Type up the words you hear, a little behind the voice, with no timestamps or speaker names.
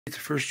It's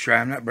the first try.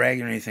 I'm not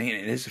bragging or anything.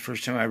 It is the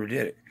first time I ever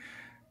did it.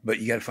 But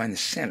you got to find the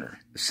center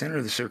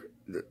of the circle.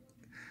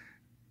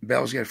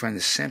 Belle's got to find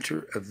the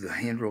center of the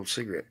hand-rolled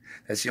cigarette.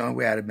 That's the only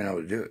way I'd have been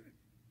able to do it.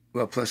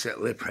 Well, plus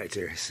that lip right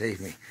there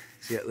saved me.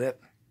 See that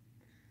lip?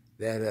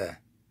 That,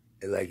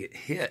 it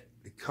hit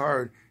the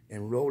card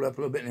and rolled up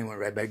a little bit and then went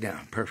right back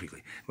down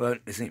perfectly. Well,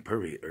 this ain't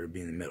perfect, or it'd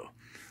be in the middle.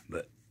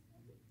 But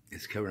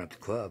it's covering up the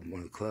club,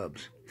 one of the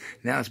clubs.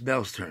 Now it's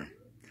Belle's turn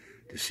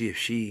to see if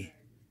she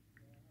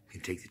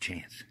can take the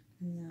chance.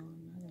 No,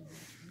 I'm not.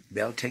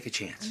 Belle, take a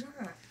chance.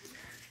 I'm not.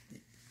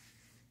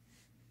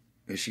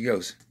 There she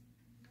goes.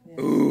 Yeah.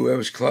 Ooh, that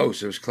was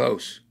close. It was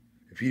close.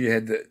 If you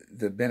had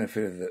the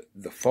benefit of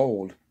the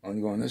fold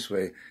on going this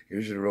way,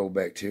 yours would have rolled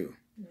back too.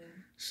 Yeah.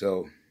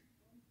 So,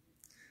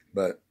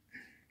 but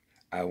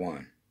I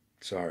won.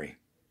 Sorry.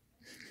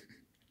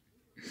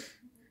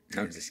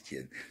 I'm just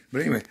kidding.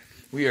 But anyway,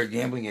 we are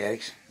gambling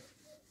addicts,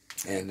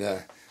 and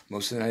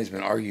most of the night has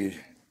been argued.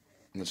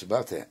 What's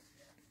about that?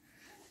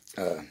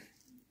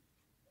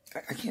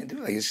 I can't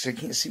do it. I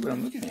can't see what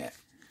I'm looking at.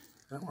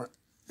 I don't want.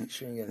 Make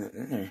sure you get it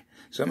in there.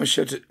 So I'm going to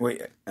shut it.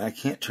 Wait, I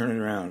can't turn it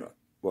around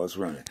while it's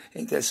running.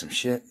 Ain't that some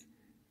shit?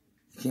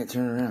 You can't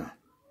turn it around.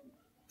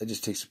 It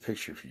just takes a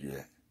picture if you do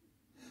that.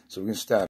 So we're going to stop.